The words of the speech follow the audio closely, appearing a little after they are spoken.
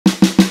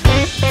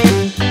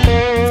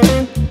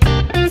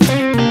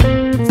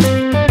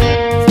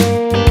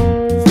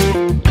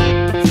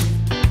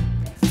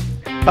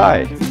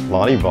Hi,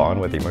 Lonnie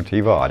with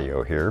Emotiva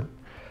Audio here.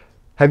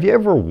 Have you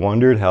ever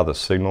wondered how the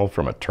signal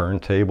from a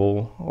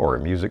turntable or a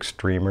music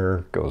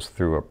streamer goes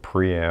through a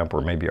preamp or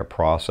maybe a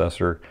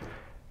processor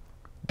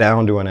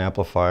down to an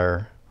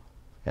amplifier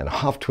and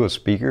off to a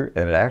speaker,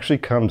 and it actually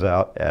comes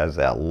out as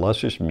that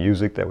luscious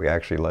music that we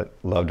actually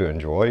love to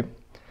enjoy?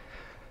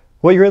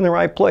 Well, you're in the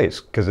right place,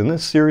 because in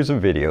this series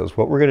of videos,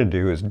 what we're going to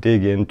do is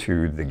dig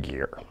into the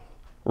gear.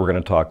 We're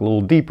going to talk a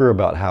little deeper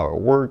about how it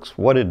works,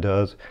 what it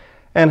does,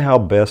 and how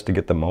best to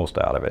get the most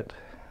out of it.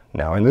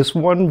 Now, in this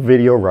one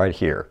video right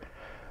here,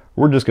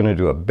 we're just going to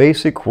do a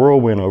basic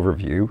whirlwind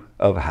overview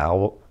of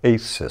how a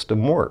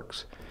system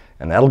works.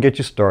 And that'll get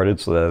you started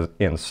so that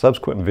in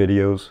subsequent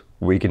videos,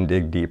 we can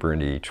dig deeper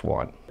into each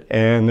one.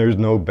 And there's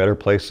no better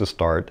place to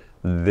start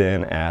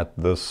than at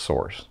the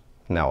source.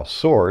 Now, a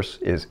source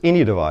is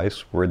any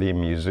device where the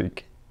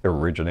music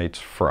originates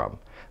from.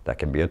 That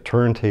can be a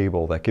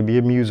turntable, that can be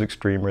a music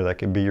streamer, that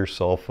can be your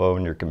cell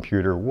phone, your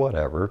computer,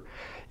 whatever.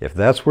 If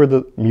that's where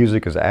the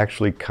music is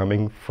actually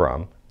coming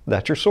from,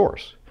 that's your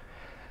source.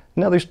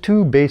 Now, there's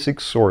two basic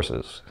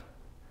sources.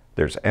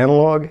 There's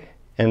analog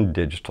and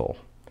digital.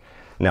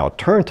 Now, a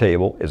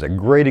turntable is a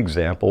great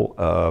example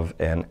of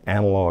an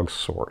analog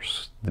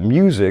source. The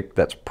music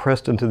that's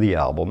pressed into the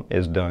album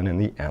is done in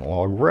the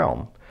analog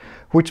realm,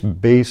 which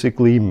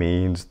basically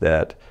means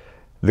that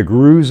the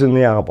grooves in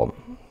the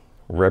album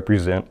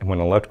represent, when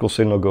an electrical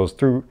signal goes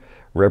through,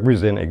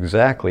 represent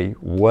exactly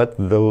what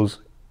those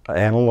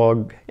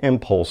analog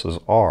impulses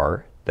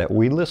are that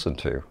we listen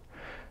to.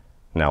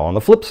 Now, on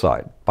the flip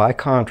side, by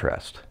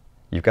contrast,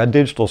 you've got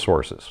digital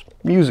sources,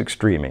 music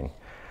streaming,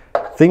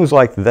 things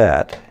like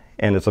that,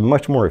 and it's a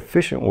much more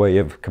efficient way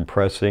of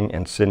compressing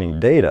and sending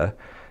data,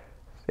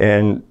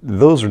 and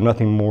those are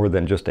nothing more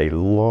than just a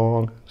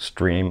long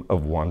stream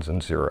of ones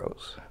and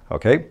zeros.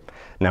 Okay?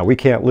 Now, we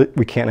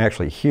can't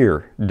actually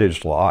hear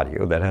digital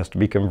audio. That has to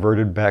be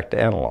converted back to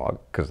analog,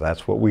 because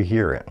that's what we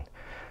hear in.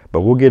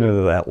 But we'll get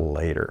into that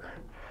later.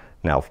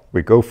 Now,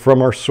 we go from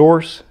our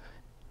source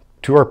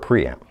to our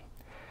preamp.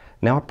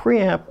 Now, a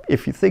preamp,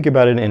 if you think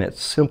about it in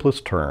its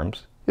simplest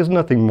terms, is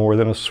nothing more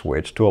than a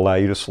switch to allow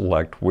you to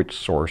select which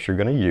source you're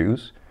going to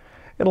use.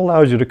 It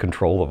allows you to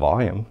control the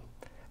volume.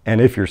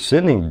 And if you're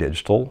sending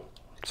digital,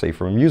 say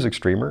from a music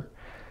streamer,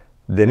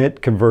 then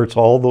it converts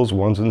all those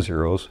ones and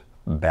zeros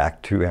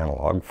back to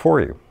analog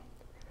for you.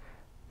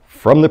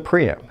 From the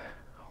preamp,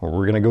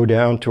 we're going to go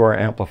down to our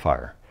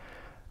amplifier.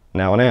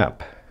 Now, an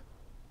amp.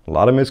 A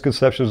lot of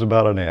misconceptions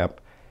about an amp.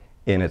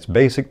 In its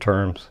basic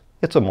terms,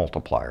 it's a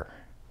multiplier.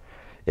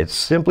 It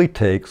simply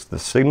takes the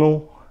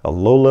signal, a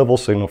low-level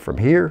signal from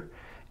here,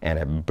 and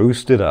it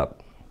boosts it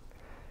up.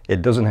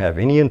 It doesn't have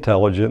any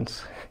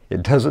intelligence.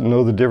 It doesn't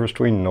know the difference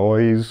between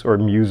noise or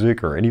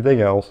music or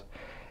anything else.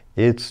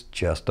 It's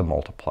just a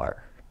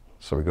multiplier.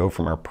 So we go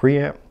from our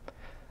preamp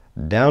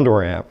down to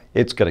our amp.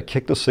 It's going to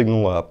kick the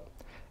signal up,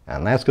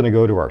 and that's going to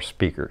go to our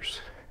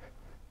speakers.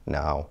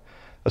 Now,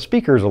 a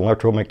speaker is an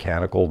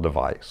electromechanical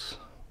device.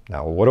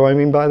 Now, what do I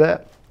mean by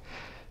that?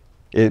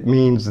 It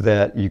means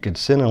that you can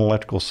send an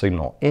electrical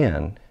signal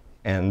in,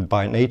 and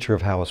by nature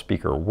of how a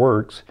speaker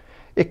works,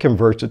 it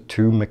converts it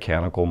to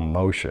mechanical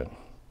motion.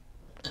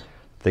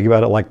 Think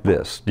about it like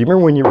this. Do you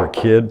remember when you were a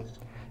kid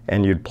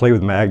and you'd play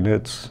with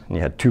magnets, and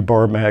you had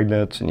 2-bar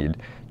magnets, and you'd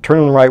turn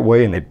them the right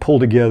way and they'd pull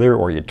together,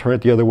 or you'd turn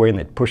it the other way and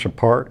they'd push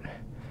apart?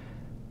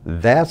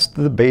 That's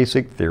the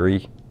basic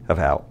theory of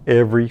how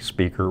every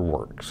speaker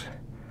works.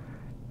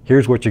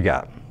 Here's what you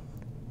got.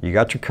 You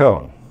got your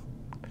cone.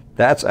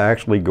 That's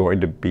actually going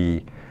to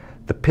be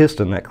the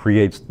piston that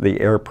creates the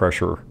air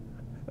pressure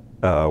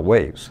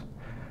waves.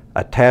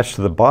 Attached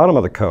to the bottom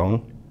of the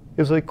cone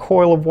is a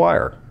coil of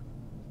wire,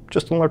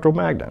 just an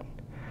electromagnet.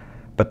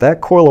 But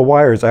that coil of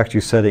wire is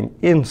actually sitting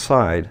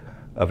inside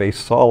of a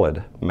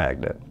solid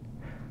magnet.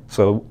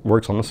 So it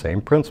works on the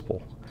same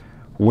principle.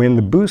 When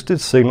the boosted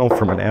signal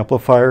from an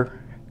amplifier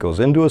goes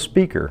into a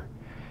speaker,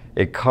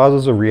 it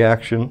causes a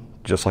reaction,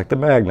 just like the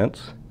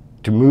magnets,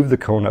 to move the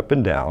cone up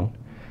and down,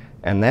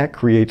 and that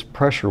creates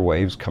pressure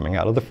waves coming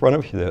out of the front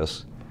of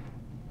this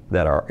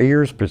that our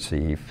ears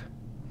perceive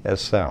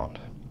as sound.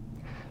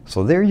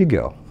 So there you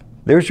go.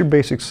 There's your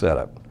basic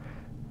setup.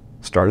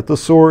 Start at the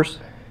source,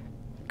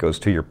 goes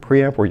to your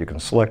preamp where you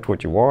can select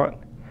what you want,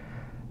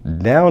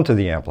 down to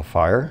the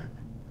amplifier,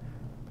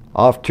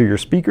 off to your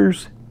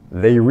speakers.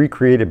 They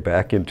recreate it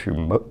back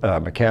into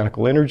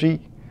mechanical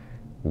energy.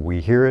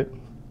 We hear it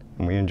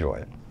and we enjoy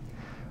it.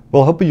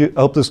 Well,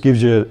 hope this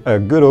gives you a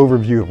good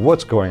overview of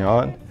what's going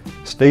on.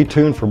 Stay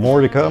tuned for more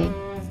to come,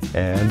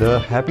 and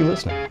happy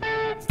listening.